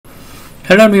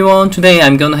Hello everyone, today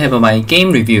I'm gonna have my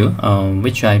game review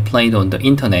which I played on the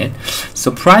internet.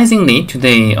 Surprisingly,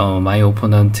 today my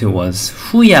opponent was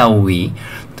Yaoyu,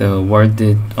 the world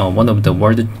one of the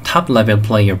world top level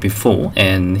player before,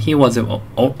 and he was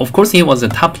of course he was a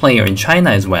top player in China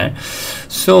as well.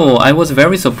 So I was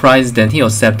very surprised that he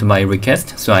accepted my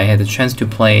request, so I had a chance to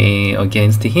play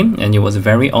against him, and it was a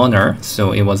very honor.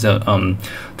 So it was a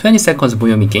 20 seconds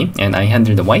Buyomi game, and I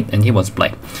handled the white and he was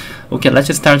black. Okay, let's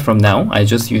just start from now. I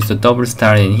just used the double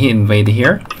star and he invaded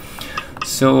here.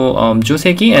 So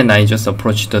Joseki and I just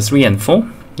approached the 3 and 4.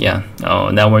 Yeah,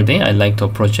 nowadays I like to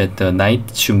approach at the knight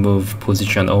to move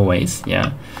position always.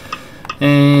 Yeah,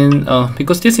 and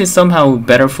because this is somehow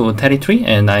better for territory,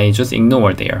 and I just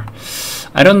ignore there.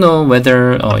 I don't know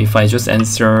whether if I just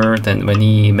answer, then when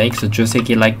he makes a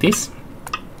Joseki like this,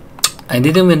 I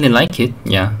didn't really like it.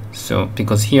 Yeah, so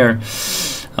because here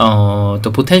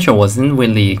the potential wasn't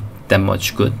really that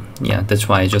much good. Yeah, that's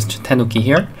why I just tenuki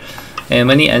here. And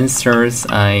when he answers,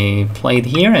 I played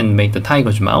here and make the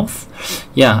tiger's mouth.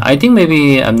 Yeah, I think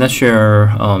maybe, I'm not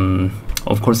sure,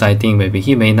 of course I think maybe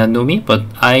he may not know me, but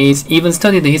I even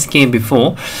studied his game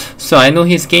before, so I know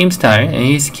his game style, and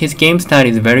his game style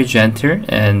is very gentle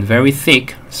and very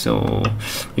thick. So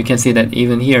you can see that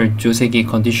even here, Joseki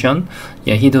condition,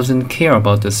 yeah, he doesn't care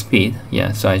about the speed.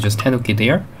 Yeah, so I just tenuki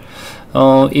there.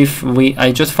 If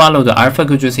I just follow the alpha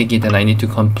Joseki, then I need to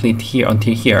complete here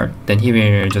until here, then he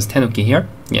will just tenuki here,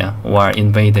 yeah, or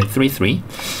invade the 3-3.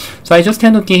 So I just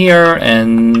tenuki here,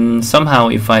 and somehow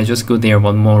if I just go there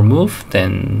one more move,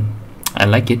 then I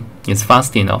like it. It's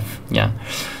fast enough. Yeah.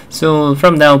 So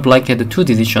from now, black had the 2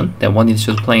 decision. That one is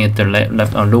just playing at the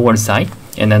left lower side,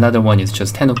 and another one is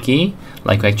just tenuki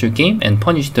like actual game and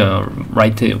punish the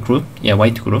right group, yeah,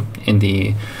 white group in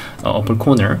the upper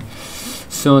corner.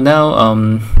 So now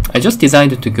I just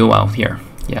decided to go out here.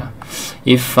 Yeah,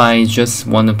 if I just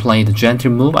want to play the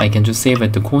gentle move, I can just save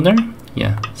at the corner.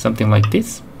 Yeah, something like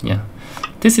this. Yeah,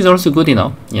 this is also good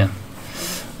enough. Yeah,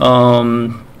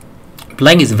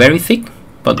 black is very thick,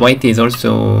 but white is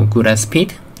also good at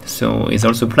speed, so it's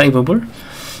also playable.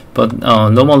 But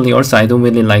normally also I don't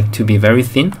really like to be very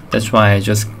thin. That's why I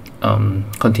just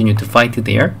continue to fight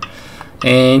there.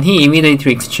 And he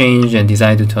immediately exchanged and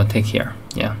decided to attack here.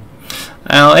 Yeah.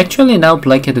 Actually now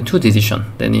black had 2 decision.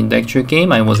 Then in the actual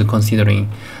game I was considering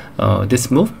this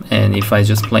move, and if I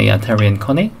just play Atari and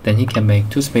connect, then he can make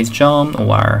 2 space jump,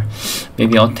 or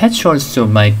maybe attach also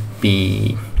might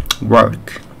be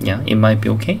work. Yeah, it might be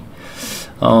okay.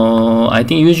 I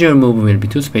think usual move will be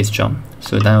 2 space jump.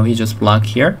 So now he just block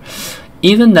here.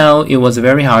 Even now it was a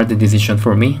very hard decision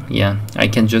for me. Yeah, I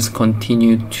can just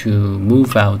continue to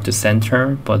move out the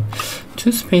center, but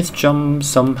 2 space jump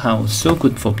somehow so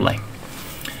good for black.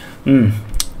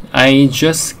 I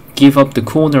just give up the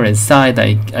corner and side.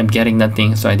 I'm getting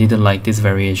nothing, so I didn't like this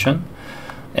variation.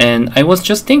 And I was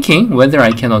just thinking whether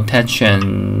I can attach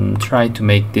and try to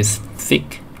make this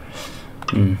thick.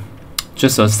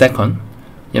 Just a second.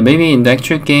 Yeah, maybe in the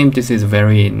actual game this is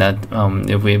very not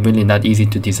really not easy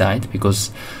to decide,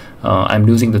 because I'm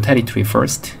losing the territory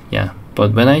first. Yeah,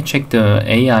 but when I check the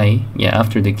AI, yeah,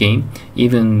 after the game,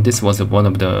 even this was one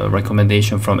of the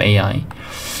recommendation from AI.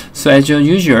 So as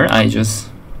usual, I just,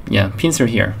 yeah, pincer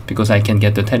here, because I can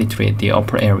get the territory at the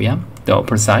upper area, the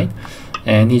upper side,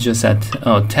 and he just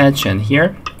attach and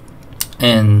here.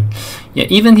 And yeah,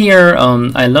 even here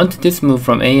I learned this move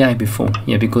from AI before.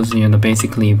 Yeah, because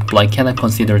basically black cannot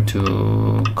consider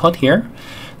to cut here,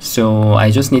 so I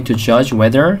just need to judge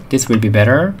whether this will be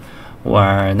better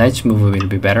or knight move will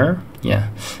be better. Yeah,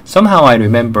 somehow I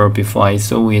remember before I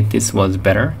saw it, this was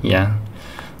better. Yeah,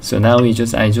 so now I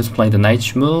just play the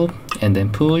knight move and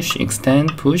then push,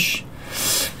 extend, push.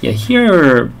 Yeah,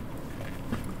 here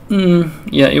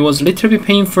yeah, it was a little bit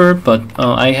painful, but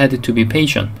I had to be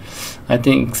patient. I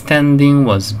think extending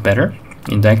was better.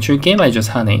 In the actual game, I just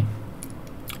honey.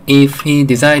 If he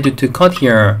decided to cut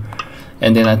here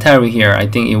and then Atari here, I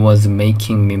think it was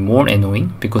making me more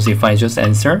annoying, because if I just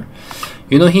answer,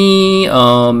 he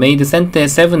made the center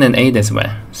 7 and 8 as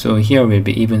well, so here will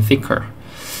be even thicker.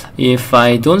 If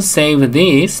I don't save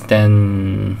this,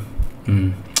 then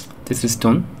this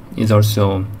stone is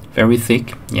also very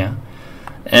thick. Yeah,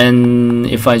 and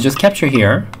if I just capture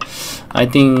here, I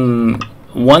think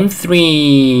 1,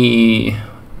 3,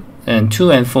 and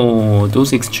 2 and 4,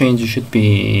 those exchanges should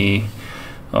be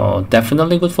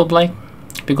definitely good for black,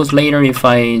 because later if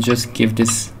I just give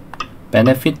this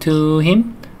benefit to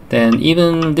him, then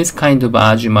even this kind of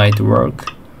agi might work.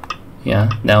 Yeah,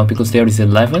 now because there is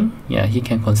 11, yeah, he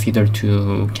can consider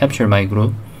to capture my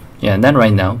group. Yeah, not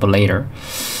right now, but later.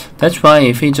 That's why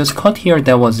if he just cut here,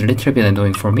 that was a little bit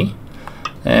annoying for me.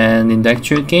 And and in the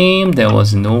actual game there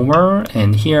was normal,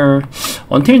 and here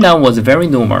until now was very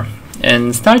normal.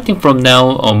 And starting from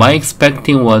now, my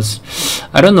expecting was,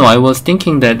 I don't know, I was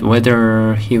thinking that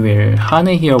whether he will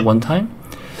Hane here one time.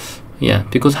 Yeah,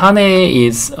 because Hane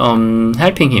is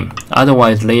helping him.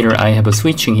 Otherwise later I have a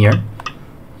switching here.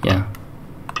 Yeah,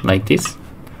 like this.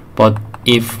 But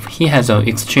if he has an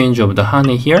exchange of the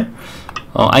Hane here,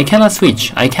 I cannot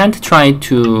switch. I can't try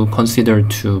to consider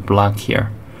to block here.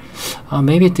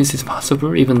 Maybe this is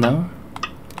possible even now.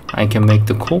 I can make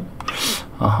the call.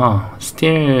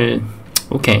 Still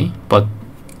okay, but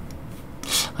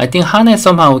I think Hane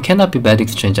somehow cannot be bad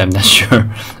exchange. I'm not sure.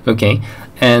 Okay,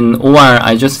 and or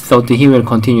I just thought he will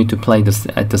continue to play this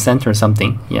at the center or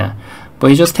something. Yeah, but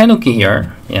he just tenuki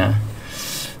here. Yeah,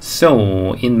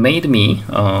 so it made me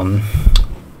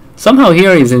somehow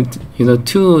here isn't, you know,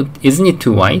 isn't it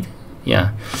too wide?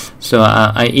 Yeah, so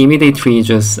I immediately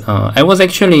just I was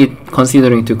actually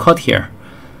considering to cut here.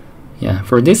 Yeah,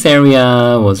 for this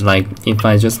area was like, if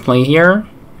I just play here,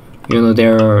 you know,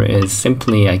 there is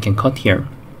simply I can cut here.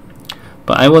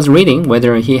 But I was reading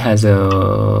whether he has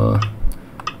a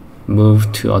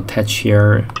move to attach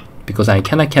here, because I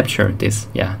cannot capture this.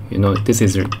 Yeah, you know, this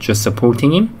is just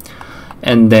supporting him.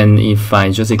 And then if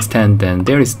I just extend, then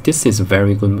this is a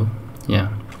very good move. Yeah,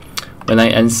 when I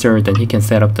answer, then he can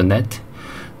set up the net.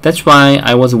 That's why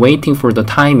I was waiting for the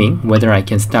timing, whether I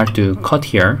can start to cut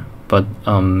here. But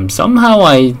somehow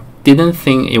I didn't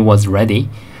think it was ready.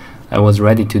 I was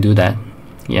ready to do that.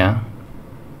 Yeah.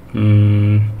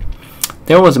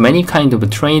 There was many kind of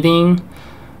trading,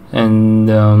 and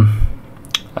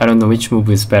I don't know which move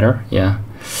is better. Yeah.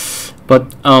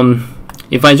 But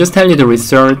if I just tell you the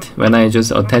result, when I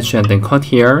just attach and then cut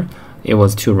here, it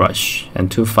was too rush and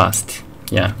too fast.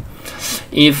 Yeah.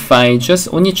 If I just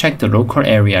only check the local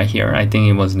area here, I think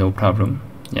it was no problem.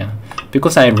 Yeah.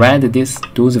 Because I read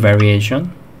those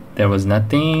variation, there was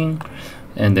nothing,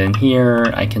 and then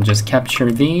here I can just capture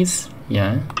these.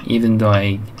 Yeah, even though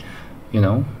I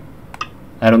don't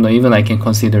know, even I can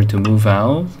consider to move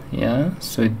out. Yeah,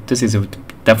 so this is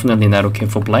definitely not okay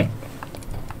for black.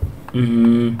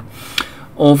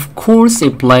 Of course,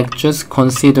 if black just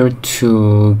consider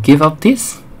to give up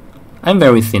this, I'm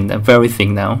very thin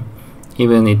now,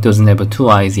 even it doesn't have two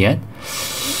eyes yet.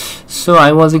 So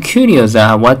I was curious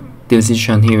what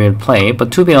decision he will play,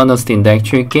 but to be honest, in the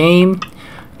actual game,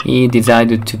 he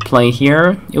decided to play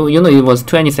here. You know, it was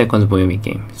 20 seconds Boyomi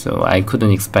game, so I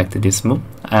couldn't expect this move.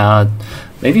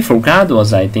 Maybe forgot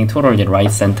was, I think, totally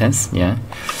right sentence. Yeah,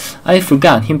 I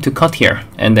forgot him to cut here,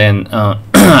 and then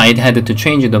I had to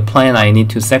change the plan. I need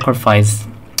to sacrifice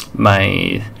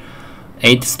my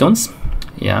 8 stones.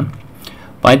 Yeah,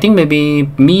 but I think maybe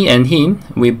me and him,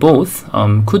 we both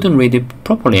couldn't read it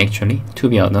properly, actually, to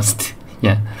be honest.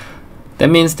 Yeah. That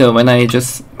means that when I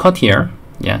just cut here,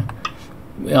 yeah,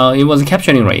 it was a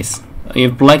capturing race.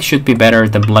 If black should be better,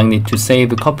 then black need to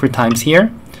save a couple times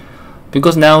here,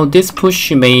 because now this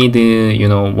push made you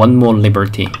know, one more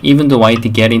liberty. Even though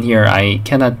white get in here, I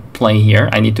cannot play here.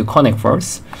 I need to connect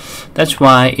first. That's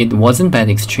why it wasn't bad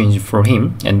exchange for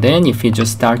him. And then if he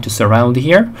just start to surround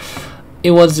here,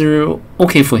 it was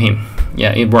okay for him.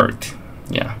 Yeah, it worked.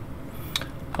 Yeah.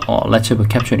 Let's have a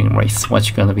capturing race. What's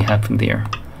gonna be happening there?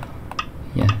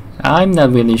 Yeah, I'm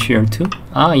not really sure too.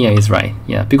 Yeah, he's right.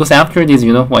 Yeah, because after this,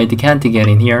 you know, white can't get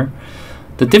in here.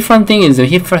 The different thing is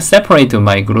he first separated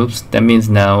my groups. That means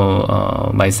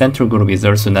now my central group is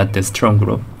also not the strong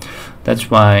group. That's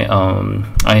why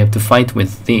I have to fight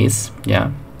with this.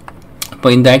 Yeah,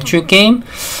 but in the actual game,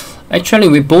 actually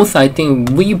I think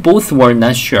we both were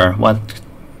not sure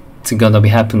what's gonna be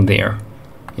happening there.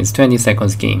 It's 20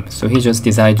 seconds game, so he just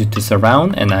decided to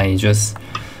surround, and I just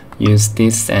use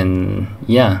this, and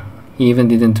yeah, he even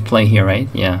didn't play here, right?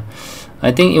 Yeah,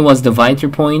 I think it was the vital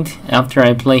point after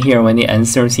I play here when he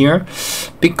answers here.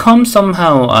 Because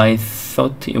somehow I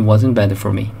thought it wasn't better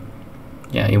for me.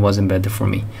 Yeah, it wasn't better for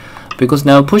me, because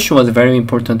now push was very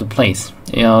important to place.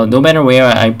 You know, no matter where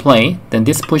I play, then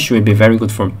this push will be very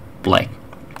good for black.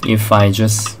 If I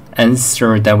just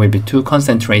answer, that will be too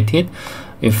concentrated.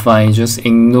 If I just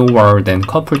ignore, then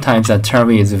couple times that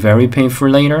target is very painful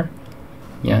later.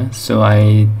 Yeah, so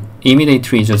I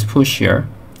immediately just push here.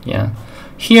 Yeah,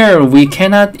 here we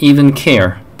cannot even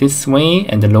care this way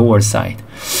and the lower side.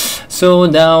 So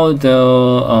now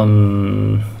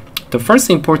the first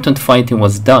important fighting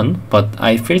was done, but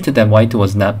I felt that white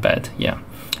was not bad. Yeah,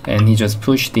 and he just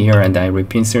pushed here, and I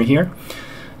repincer here,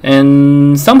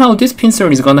 and somehow this pincer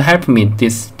is gonna help me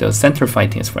the center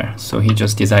fighting as well. So he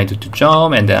just decided to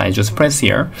jump, and then I just press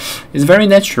here. It's very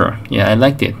natural. Yeah, I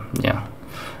liked it. Yeah.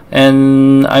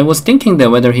 And I was thinking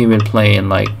that whether he will play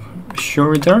like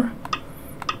shoulder,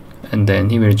 and then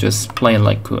he will just play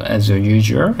like as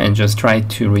usual and just try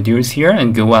to reduce here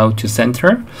and go out to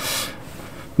center.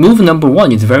 Move number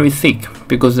 1 is very thick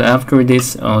because after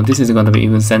this, this is going to be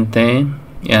even sente,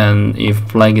 and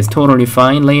if black is totally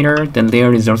fine later, then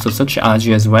there is also such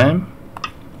aju as well.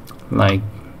 Like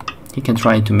he can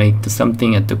try to make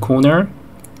something at the corner.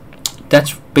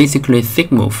 That's basically a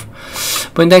thick move.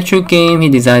 But in the actual game, he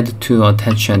decided to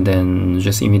attach and then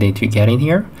just immediately get in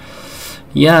here.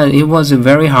 Yeah, it was a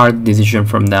very hard decision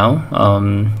from now.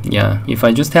 Yeah, if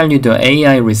I just tell you the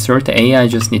AI result, AI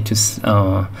just need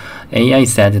to AI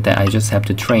said that I just have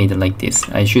to trade like this.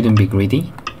 I shouldn't be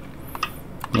greedy.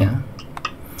 Yeah.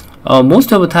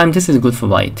 Most of the time this is good for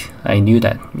white. I knew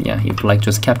that. Yeah, if black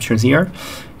just captures here,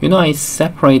 you know, I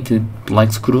separated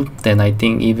black's group, then I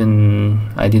think even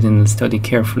I didn't study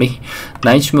carefully.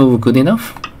 Knight move good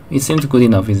enough? It seems good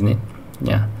enough, isn't it?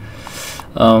 Yeah.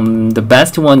 The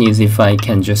best one is if I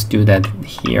can just do that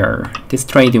here. This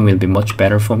trading will be much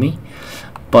better for me.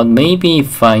 But maybe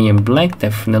if I am black,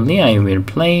 definitely I will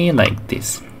play like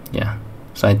this. Yeah.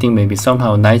 So I think maybe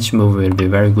somehow knight move will be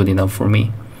very good enough for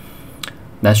me.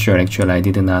 Not sure actually, I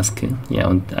didn't ask.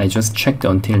 Yeah, I just checked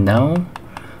until now.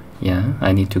 Yeah,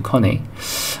 I need to connect.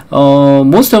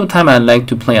 Most of the time I like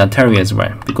to play Atari as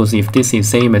well, because if this is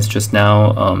same as just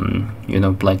now, you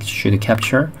know, black should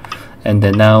capture, and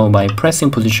then now my pressing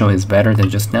position is better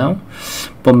than just now.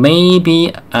 But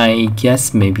maybe, I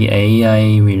guess maybe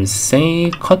AI will say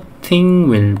cutting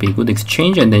will be good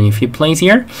exchange, and then if he plays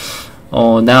here,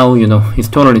 now you know it's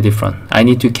totally different. I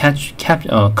need to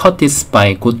cut this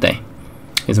by good day.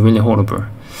 It's really horrible.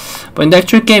 But in the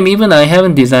actual game, even I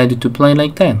haven't decided to play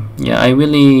like that. Yeah, I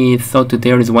really thought that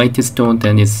there is white stone,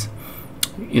 then it's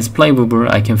playable.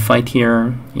 I can fight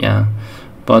here. Yeah,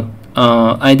 but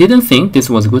I didn't think this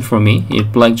was good for me.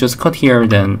 If black just cut here,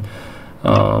 then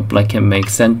black can make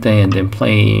sente and then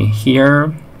play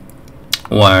here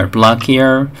or block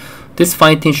here. This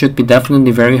fighting should be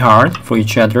definitely very hard for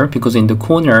each other, because in the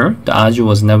corner the aju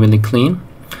was not really clean.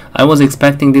 I was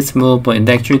expecting this move, but in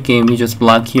the actual game he just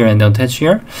block here and attach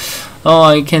here.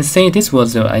 I can say this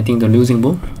was I think the losing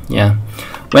move. Yeah,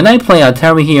 when I play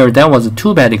Atari here, that was a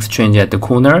too bad exchange at the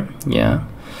corner. Yeah,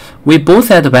 we both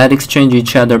had a bad exchange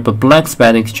each other, but black's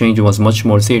bad exchange was much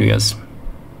more serious.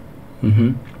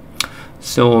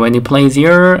 So when he plays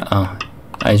here,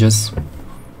 I just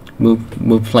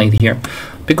move plate here,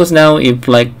 because now if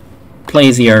black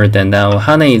plays here, then now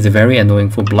hane is very annoying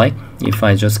for black. If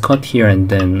I just cut here and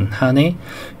then hane,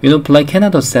 you know, black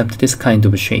cannot accept this kind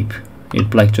of shape. If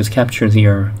black just captures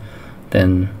here,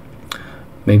 then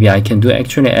maybe I can do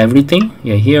actually everything.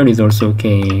 Yeah, here is also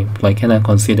okay. Black cannot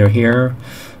consider here.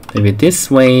 Maybe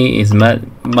this way is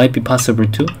might be possible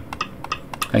too.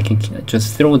 I can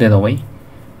just throw that away.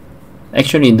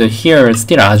 Actually, in the here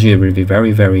still aju will be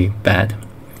very, very bad.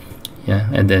 Yeah,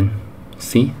 and then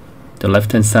see, the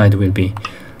left hand side will be,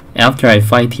 after I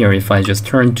fight here, if I just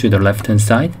turn to the left hand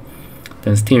side,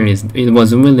 then still it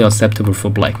was really acceptable for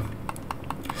black.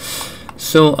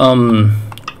 So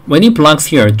when he blocks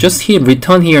here, just he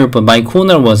return here, but my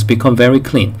corner was become very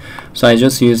clean. So I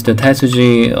just used the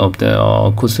Tetsuji of the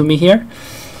Kusumi here,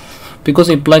 because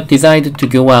if black decided to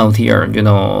go out here, you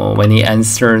know, when he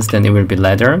answers, then it will be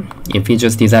ladder. If he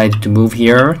just decided to move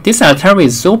here, this Atari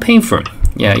is so painful.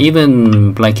 Yeah,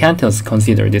 even black can't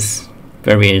consider this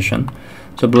variation.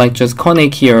 So black just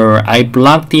connect here, I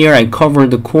blocked here, I covered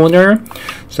the corner.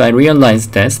 So I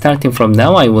realized that starting from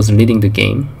now I was leading the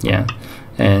game. Yeah,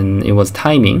 and it was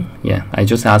timing. Yeah, I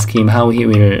just asked him how he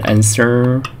will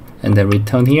answer and then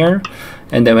return here.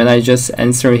 And then when I just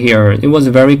answer here, it was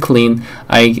very clean.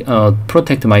 I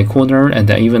protect my corner, and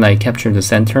then even I capture the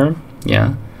center.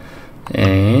 Yeah,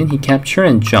 and he capture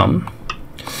and jump.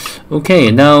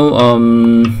 Okay, now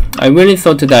I really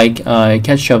thought that I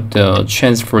catch up the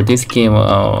chance for this game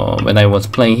when I was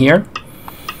playing here.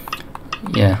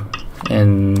 Yeah,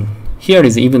 and here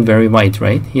is even very white,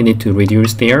 right? You need to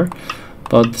reduce there.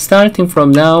 But starting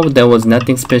from now, there was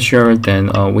nothing special. Then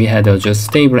we had just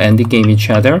stable ending game each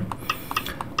other.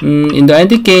 In the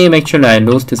ending game, actually I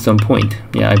lost some point.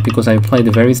 Yeah, because I played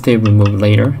a very stable move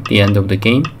later, the end of the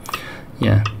game.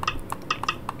 Yeah.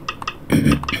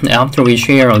 After we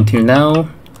share until now,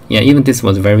 yeah, even this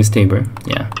was very stable.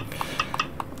 Yeah,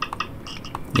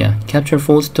 yeah, capture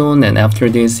 4 stone, and after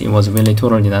this it was really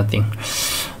totally nothing.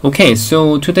 Okay,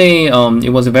 so today it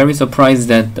was very surprised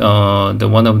that the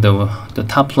one of the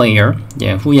top player,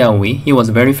 yeah, Yaoyu, he was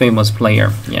a very famous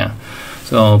player. Yeah,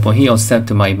 so but he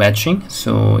accepted my matching,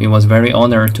 so it was very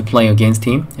honored to play against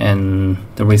him, and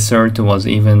the result was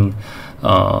even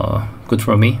good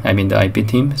for me. I mean, I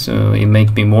beat him, so it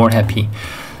made me more happy.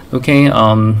 Okay,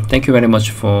 thank you very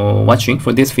much for watching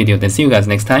for this video. Then see you guys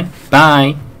next time.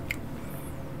 Bye.